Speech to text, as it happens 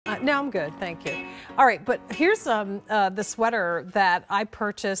No, I'm good, thank you. All right, but here's the sweater that I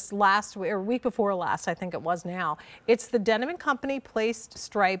purchased last week, or week before last, I think it was now. It's the Denim Company placed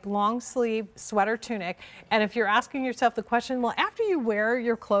stripe long sleeve sweater tunic. And if you're asking yourself the question, well, after you wear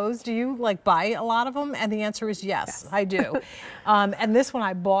your clothes, do you like buy a lot of them? And the answer is yes. I do. And this one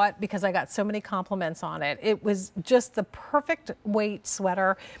I bought because I got so many compliments on it. It was just the perfect weight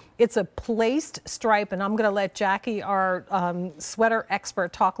sweater. It's a placed stripe, and I'm going to let Jackie, our sweater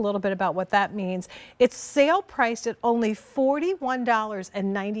expert, talk a little bit about what that means. It's sale priced at only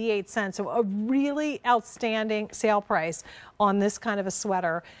 $41.98, so a really outstanding sale price on this kind of a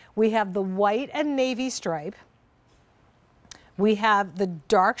sweater. We have the white and navy stripe. We have the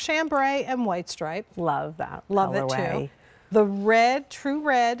dark chambray and white stripe. Love that. Love colorway. it too. The red, true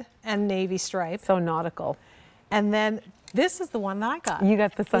red and navy stripe. So nautical. And then this is the one that I got. You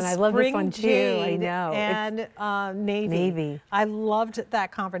got this one. I love this one too. I know. And navy. Navy. I loved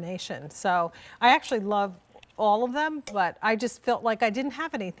that combination. So I actually love all of them, but I just felt like I didn't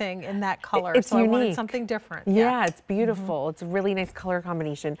have anything in that color. It's so unique. I wanted something different. Yeah, it's beautiful. It's a really nice color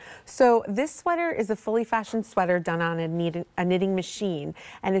combination. So this sweater is a fully fashioned sweater done on a knitting machine,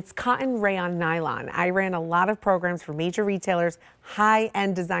 and it's cotton rayon nylon. I ran a lot of programs for major retailers,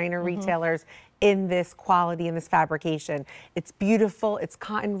 high-end designer retailers, in this quality, in this fabrication. It's beautiful, it's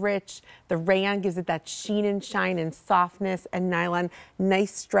cotton rich. The rayon gives it that sheen and shine and softness, and nylon,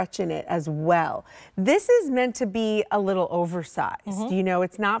 nice stretch in it as well. This is meant to be a little oversized. You know,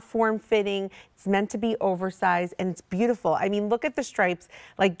 it's not form fitting. It's meant to be oversized, and it's beautiful. I mean, look at the stripes,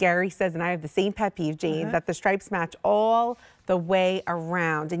 like Gary says, and I have the same pet peeve, Jane, that the stripes match all the way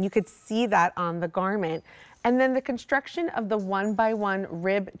around, and you could see that on the garment. And then the construction of the 1x1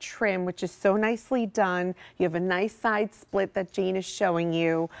 rib trim, which is so nicely done. You have a nice side split that Jane is showing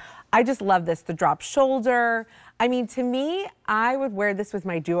you. I just love this, the drop shoulder. I mean, to me, I would wear this with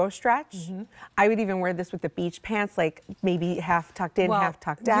my duo stretch. I would even wear this with the beach pants, like maybe half tucked in, half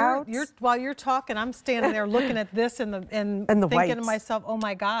tucked out. While you're talking, I'm standing there looking at this and thinking to myself, oh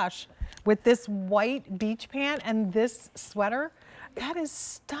my gosh, with this white beach pant and this sweater, that is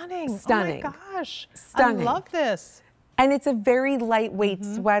stunning. Stunning. Oh my gosh. Stunning. I love this. And it's a very lightweight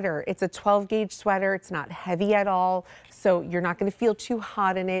sweater. It's a 12 gauge sweater. It's not heavy at all, so you're not going to feel too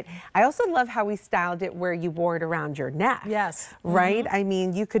hot in it. I also love how we styled it where you wore it around your neck. Yes. Right? I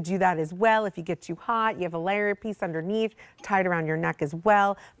mean, you could do that as well if you get too hot. You have a layer piece underneath, tied around your neck as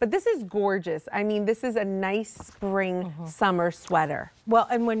well. But this is gorgeous. I mean, this is a nice spring, summer sweater. Well,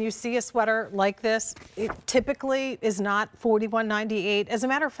 and when you see a sweater like this, it typically is not $41.98. As a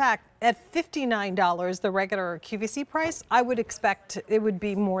matter of fact, at $59, the regular QVC price, I would expect it would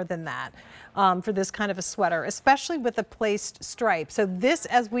be more than that for this kind of a sweater, especially with a placed stripe. So this,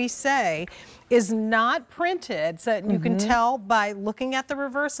 as we say, is not printed, so you can tell by looking at the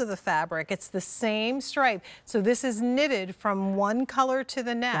reverse of the fabric. It's the same stripe. So this is knitted from one color to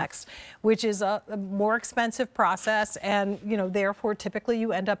the next, which is a more expensive process, and you know, therefore typically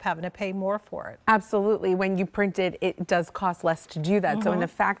you end up having to pay more for it. Absolutely. When you print it, it does cost less to do that. So in the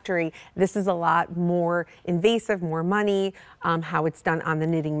factory, this is a lot more invasive, more money, how it's done on the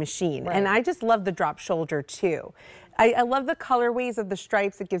knitting machine. And I just love the drop shoulder too. I love the colorways of the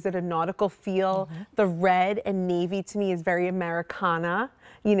stripes. It gives it a nautical feel. The red and navy to me is very Americana.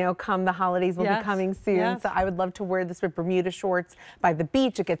 You know, come the holidays will be coming soon. So I would love to wear this with Bermuda shorts by the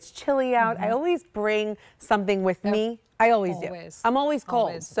beach. It gets chilly out. I always bring something with me. I always do. I'm always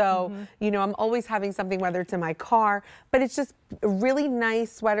cold. So, you know, I'm always having something, whether it's in my car, but it's just a really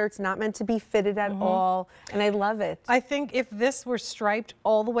nice sweater. It's not meant to be fitted at all. And I love it. I think if this were striped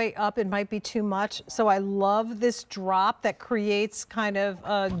all the way up, it might be too much. So I love this drop that creates kind of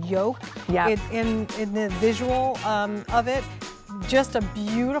a yoke in the visual of it. Just a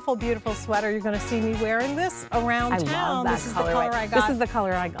beautiful, beautiful sweater. You're going to see me wearing this around town. Love that this is the color I got. This is the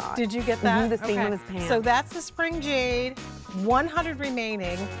color I got. Did you get that? The same one as pants. So that's the spring jade, 100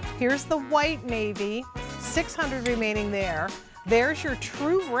 remaining. Here's the white navy, 600 remaining there. There's your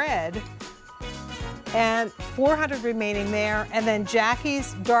true red, and 400 remaining there. And then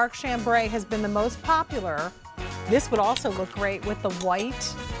Jackie's dark chambray has been the most popular. This would also look great with the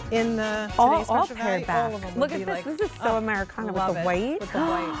white in the all paired back. All of them Look at this. like, this is so Americana with the white. With the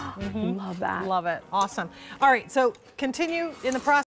white. Love that. Love it. Awesome. All right. So continue in the process.